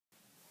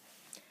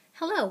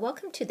Hello,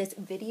 welcome to this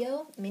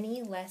video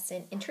mini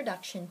lesson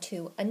introduction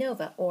to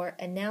ANOVA, or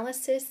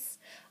analysis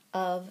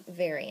of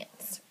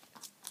variance.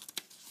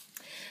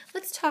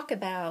 Let's talk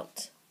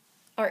about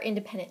our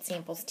independent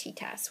samples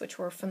t-test, which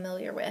we're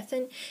familiar with.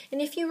 And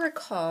if you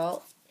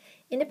recall,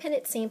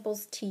 independent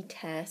samples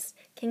t-test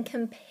can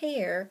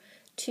compare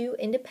two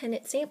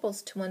independent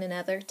samples to one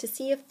another to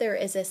see if there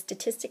is a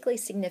statistically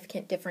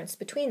significant difference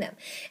between them.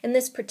 In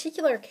this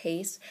particular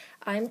case,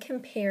 I'm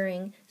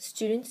comparing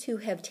students who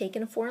have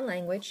taken a foreign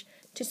language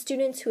to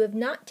students who have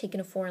not taken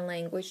a foreign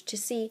language to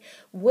see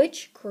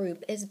which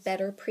group is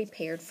better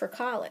prepared for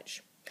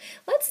college.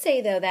 Let's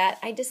say, though, that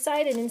I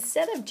decided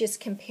instead of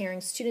just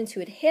comparing students who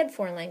had had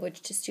foreign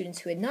language to students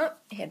who had not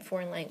had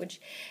foreign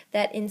language,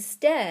 that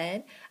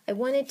instead I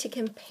wanted to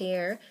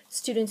compare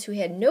students who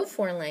had no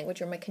foreign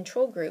language, or my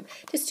control group,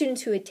 to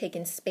students who had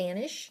taken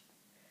Spanish,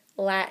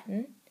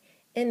 Latin,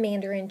 and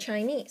Mandarin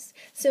Chinese.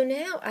 So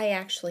now I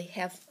actually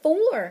have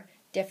 4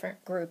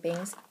 different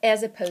groupings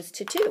as opposed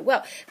to 2.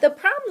 Well, the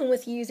problem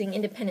with using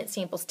independent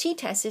samples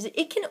t-test is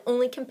it can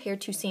only compare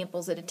 2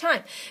 samples at a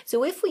time.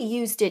 So if we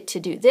used it to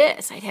do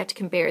this, I'd have to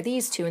compare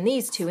these 2 and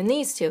these 2 and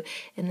these 2,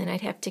 and then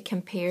I'd have to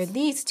compare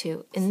these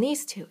 2 and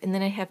these 2, and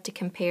then I'd have to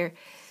compare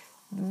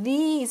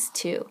these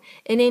 2.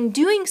 And in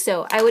doing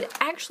so, I would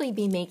actually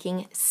be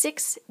making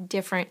 6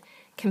 different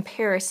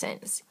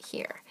comparisons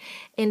here.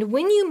 And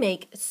when you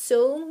make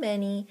so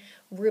many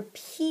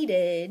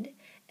repeated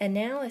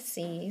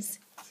analyses,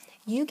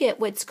 you get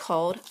what's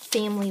called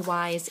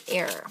family-wise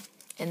error.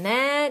 And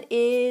that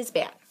is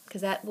bad,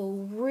 because that will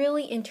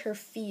really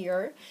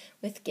interfere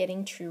with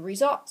getting true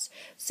results.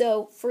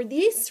 So for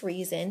this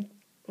reason,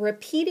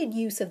 repeated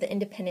use of the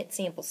independent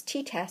samples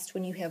t-test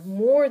when you have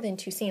more than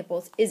 2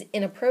 samples is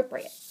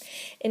inappropriate.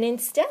 And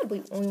instead,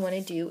 what we want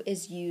to do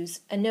is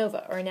use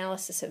ANOVA, or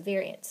analysis of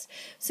variance.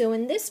 So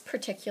in this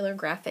particular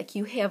graphic,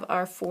 you have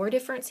our 4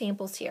 different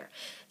samples here.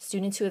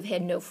 Students who have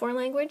had no foreign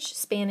language,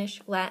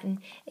 Spanish, Latin,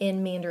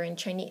 and Mandarin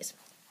Chinese.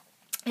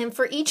 And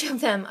for each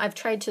of them, I've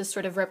tried to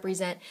sort of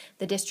represent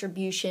the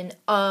distribution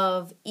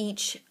of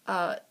each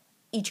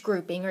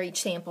grouping or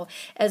each sample,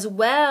 as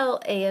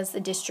well as the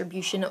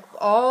distribution of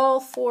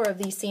all 4 of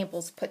these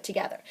samples put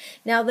together.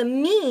 Now, the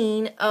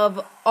mean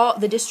of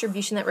the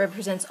distribution that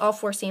represents all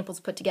 4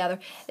 samples put together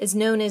is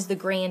known as the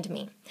grand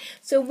mean.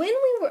 So when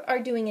we are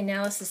doing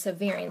analysis of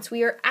variance,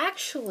 we are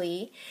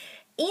actually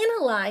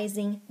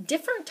analyzing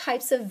different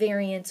types of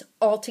variance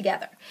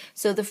altogether.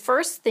 So the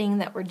first thing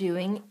that we're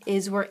doing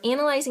is we're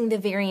analyzing the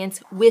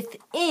variance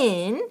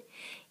within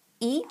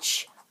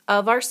each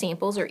of our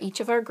samples, or each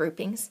of our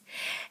groupings.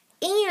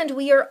 And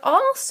we are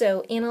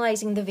also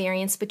analyzing the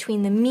variance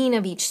between the mean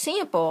of each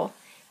sample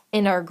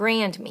and our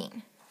grand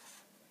mean.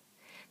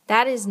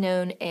 That is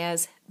known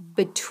as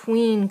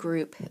between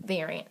group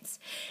variance.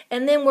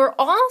 And then we're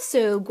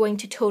also going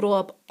to total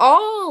up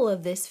all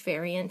of this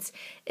variance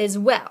as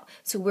well.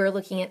 So we're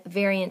looking at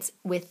variance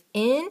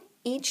within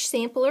each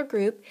sample or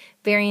group,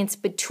 variance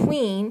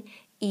between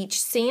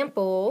each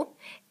sample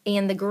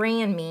and the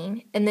grand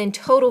mean, and then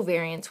total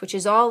variance, which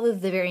is all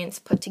of the variance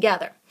put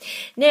together.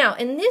 Now,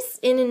 in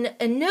an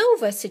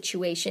ANOVA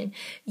situation,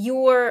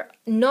 your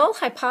null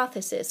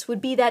hypothesis would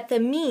be that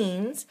the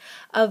means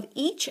of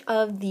each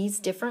of these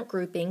different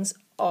groupings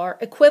are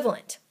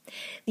equivalent.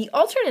 The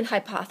alternate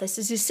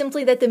hypothesis is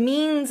simply that the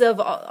means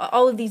of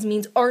all of these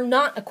means are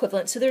not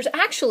equivalent. So there's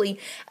actually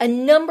a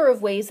number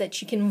of ways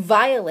that you can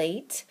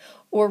violate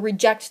or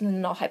reject the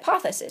null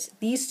hypothesis.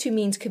 These 2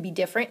 means could be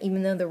different,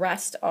 even though the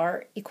rest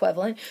are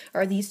equivalent,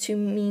 or these 2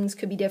 means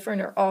could be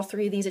different, or all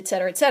 3 of these,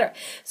 etc., etc.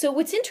 So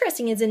what's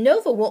interesting is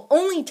ANOVA will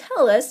only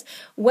tell us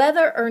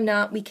whether or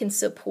not we can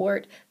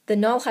support the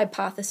null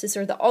hypothesis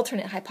or the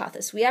alternate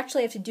hypothesis. We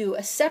actually have to do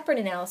a separate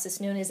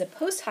analysis known as a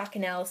post hoc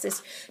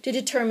analysis to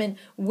determine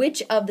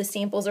which of the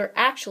samples are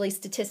actually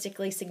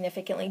statistically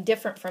significantly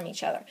different from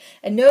each other.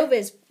 ANOVA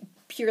is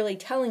purely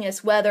telling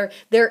us whether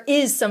there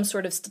is some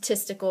sort of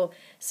statistical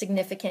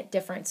significant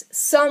difference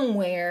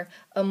somewhere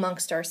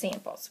amongst our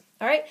samples.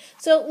 All right,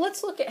 so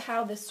let's look at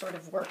how this sort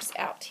of works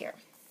out here.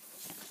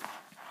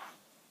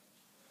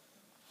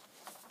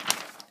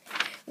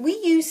 We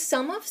use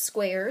sum of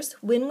squares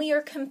when we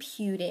are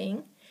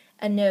computing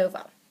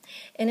ANOVA.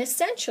 And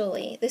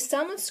essentially, the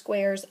sum of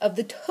squares of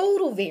the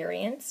total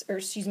variance,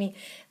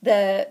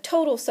 the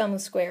total sum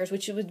of squares,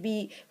 which would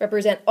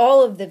represent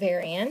all of the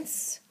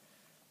variance,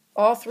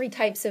 all 3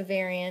 types of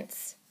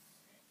variance,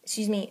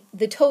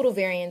 the total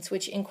variance,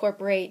 which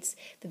incorporates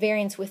the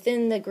variance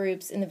within the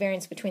groups and the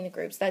variance between the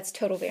groups. That's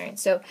total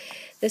variance. So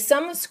the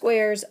sum of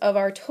squares of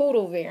our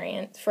total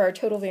variance,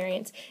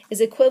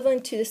 is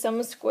equivalent to the sum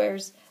of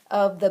squares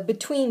of the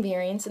between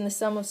variance and the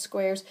sum of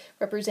squares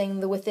representing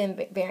the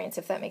within variance,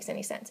 if that makes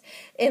any sense.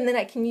 And then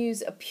I can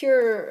use a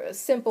pure,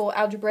 simple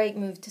algebraic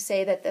move to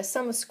say that the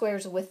sum of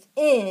squares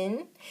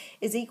within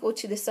is equal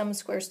to the sum of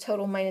squares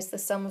total minus the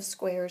sum of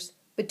squares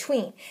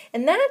between.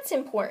 And that's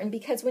important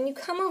because when you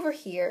come over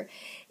here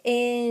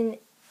and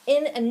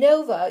in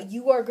ANOVA,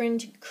 you're going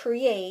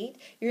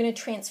to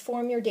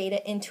transform your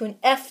data into an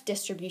F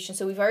distribution.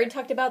 So we've already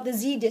talked about the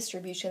Z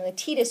distribution, the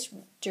T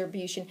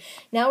distribution.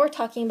 Now we're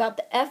talking about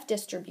the F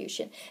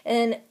distribution.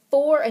 And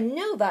for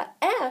ANOVA,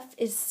 F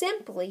is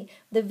simply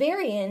the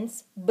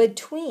variance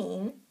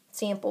between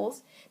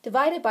samples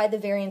divided by the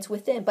variance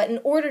within. But in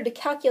order to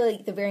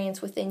calculate the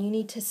variance within, you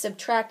need to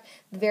subtract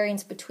the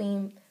variance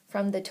between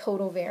from the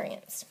total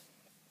variance.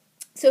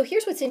 So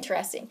here's what's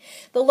interesting.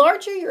 The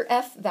larger your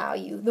F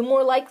value, the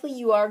more likely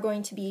you are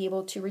going to be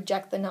able to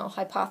reject the null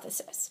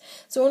hypothesis.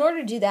 So in order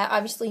to do that,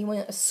 obviously you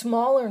want a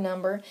smaller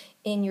number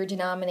in your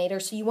denominator.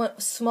 So you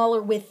want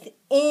smaller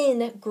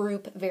within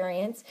group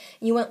variance.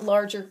 You want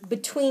larger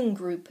between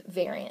group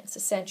variance,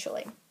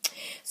 essentially.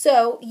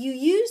 So you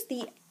use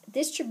the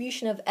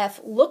distribution of F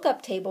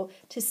lookup table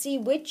to see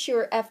which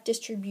your F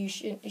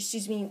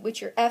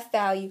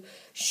value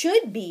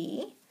should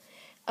be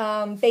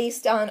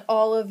based on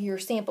all of your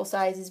sample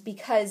sizes,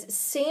 because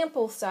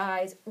sample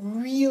size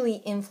really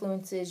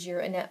influences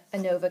your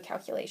ANOVA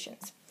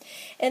calculations.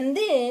 And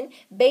then,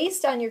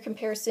 based on your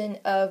comparison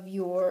of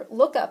your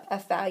lookup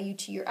F value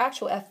to your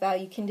actual F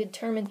value, you can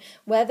determine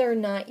whether or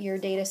not your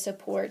data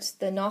supports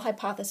the null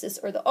hypothesis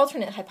or the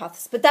alternate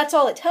hypothesis. But that's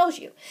all it tells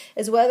you,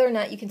 is whether or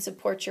not you can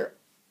support your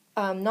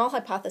null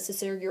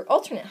hypothesis or your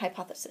alternate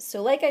hypothesis.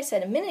 So like I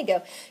said a minute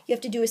ago, you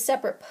have to do a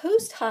separate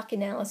post hoc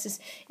analysis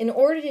in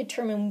order to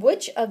determine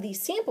which of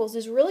these samples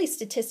is really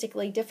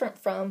statistically different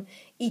from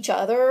each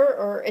other,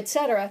 or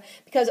etc.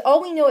 Because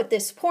all we know at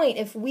this point,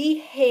 if we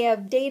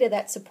have data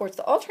that supports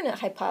the alternate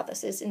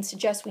hypothesis and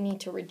suggests we need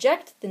to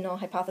reject the null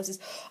hypothesis,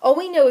 all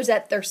we know is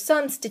that there's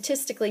some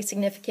statistically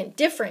significant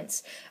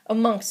difference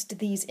amongst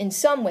these in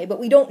some way, but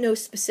we don't know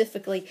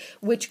specifically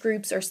which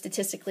groups are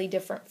statistically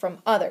different from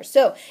others.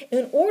 So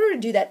in order to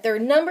do that, there are a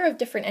number of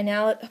different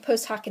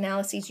post hoc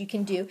analyses you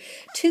can do.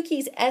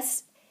 Tukey's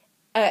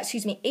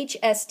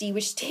HSD,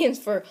 which stands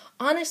for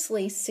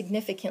honestly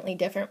significantly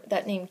different.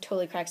 That name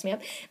totally cracks me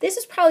up. This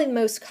is probably the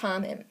most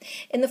common.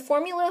 And the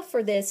formula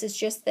for this is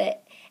just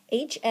that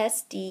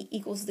HSD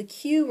equals the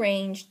Q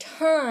range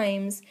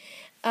times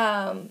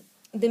the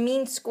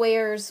mean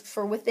squares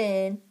for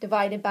within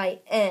divided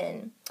by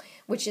N,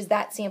 which is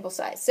that sample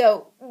size.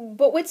 So,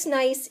 but what's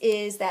nice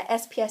is that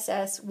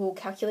SPSS will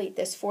calculate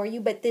this for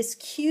you, but this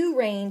Q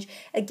range,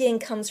 again,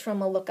 comes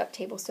from a lookup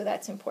table, so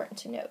that's important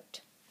to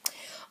note.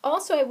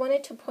 Also, I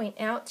wanted to point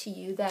out to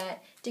you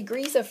that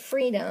degrees of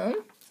freedom,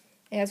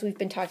 as we've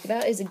been talking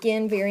about, is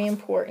again very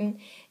important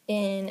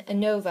in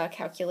ANOVA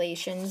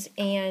calculations.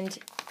 And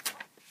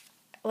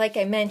like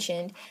I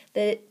mentioned,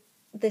 the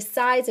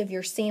size of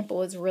your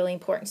sample is really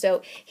important.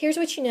 So here's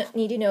what you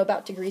need to know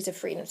about degrees of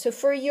freedom. So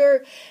for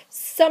your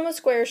sum of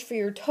squares for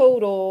your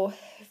total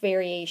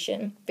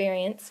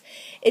variance,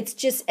 it's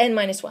just n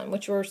minus 1,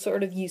 which we're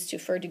sort of used to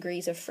for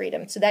degrees of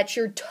freedom. So that's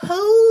your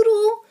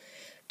total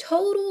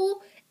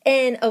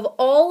N of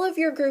all of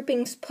your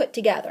groupings put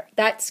together.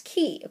 That's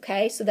key,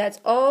 okay? So that's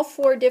all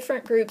 4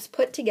 different groups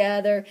put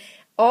together,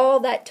 all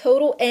that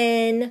total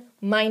N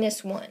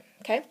minus 1,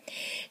 okay?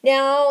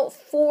 Now,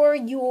 for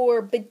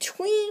your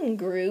between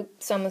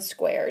group sum of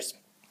squares,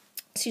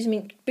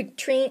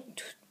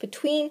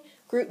 between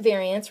group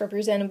variance,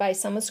 represented by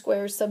sum of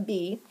squares sub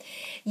b,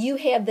 you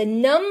have the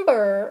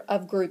number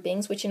of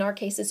groupings, which in our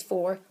case is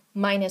 4,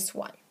 minus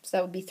 1. So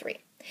that would be 3.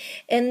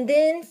 And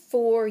then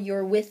for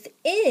your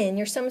within,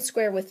 your sum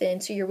square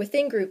within, so your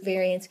within group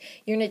variance,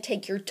 you're going to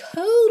take your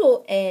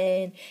total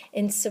N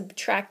and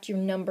subtract your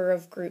number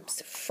of groups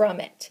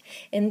from it.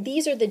 And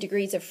these are the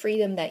degrees of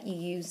freedom that you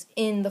use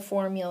in the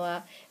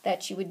formula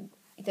that you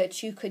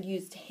could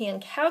use to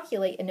hand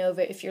calculate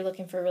ANOVA if you're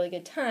looking for a really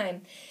good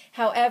time.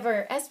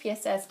 However,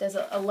 SPSS does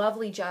a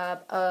lovely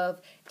job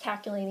of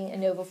calculating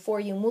ANOVA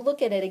for you, and we'll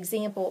look at an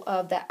example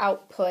of the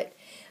output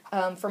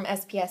from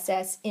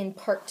SPSS in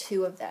part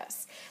 2 of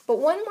this. But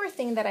one more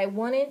thing that I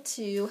wanted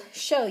to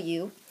show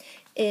you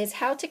is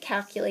how to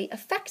calculate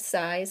effect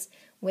size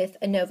with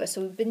ANOVA.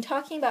 So we've been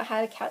talking about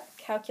how to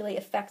calculate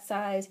effect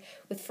size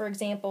with, for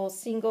example,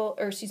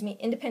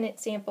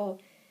 independent samples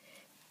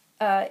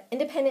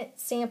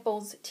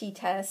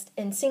t-test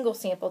and single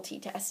sample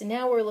t-test. And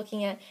now we're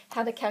looking at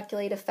how to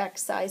calculate effect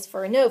size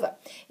for ANOVA.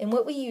 And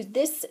what we use,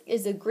 this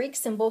is a Greek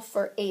symbol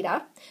for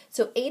eta.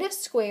 So eta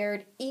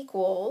squared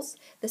equals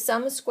the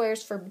sum of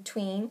squares for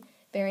between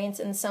variance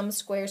and the sum of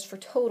squares for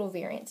total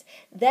variance.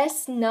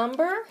 This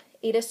number,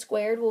 eta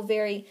squared, will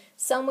vary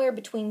somewhere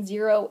between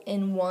 0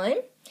 and 1.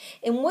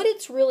 And what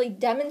it's really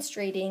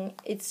demonstrating,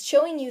 it's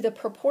showing you the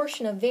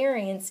proportion of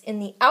variance in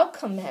the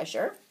outcome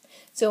measure.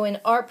 So in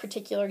our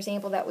particular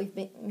example that we've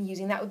been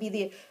using, that would be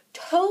the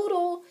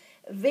total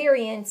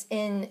variance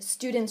in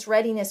students'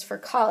 readiness for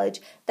college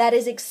that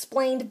is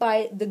explained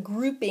by the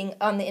grouping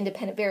on the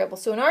independent variable.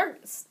 So in our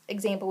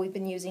example we've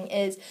been using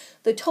is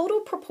the total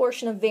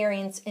proportion of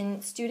variance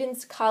in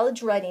students'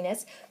 college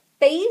readiness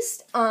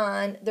based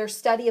on their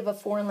study of a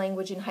foreign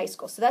language in high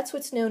school. So that's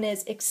what's known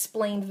as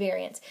explained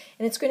variance.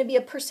 And it's going to be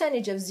a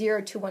percentage of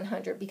 0 to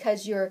 100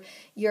 because your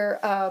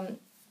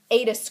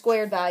eta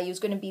squared value is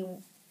going to be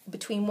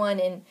between 1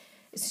 and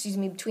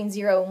between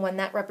 0 and 1,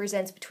 that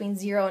represents between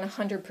 0 and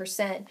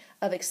 100%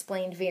 of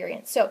explained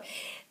variance. So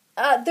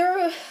there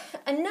are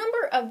a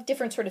number of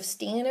different sort of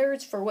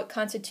standards for what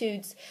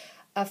constitutes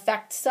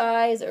effect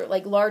size, or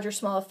like large or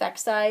small effect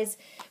size,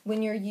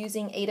 when you're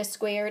using eta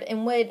squared.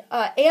 And what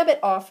Abbott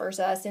offers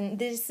us, and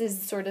this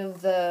is sort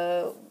of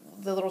the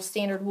little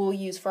standard we'll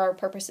use for our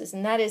purposes,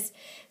 and that is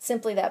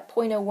simply that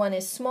 0.01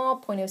 is small,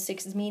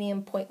 0.06 is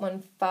medium,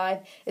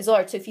 0.15 is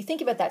large. So if you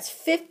think about that, that's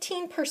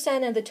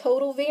 15% of the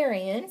total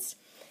variance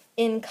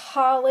in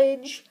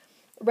college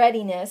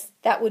readiness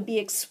that would be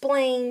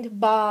explained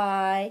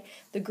by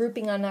the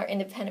grouping on our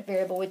independent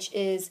variable, which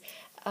is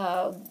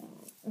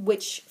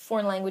which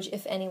foreign language,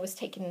 if any, was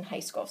taken in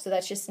high school. So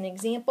that's just an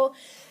example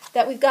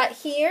that we've got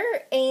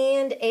here.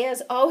 And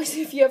as always,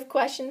 if you have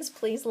questions,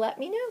 please let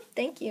me know.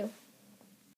 Thank you.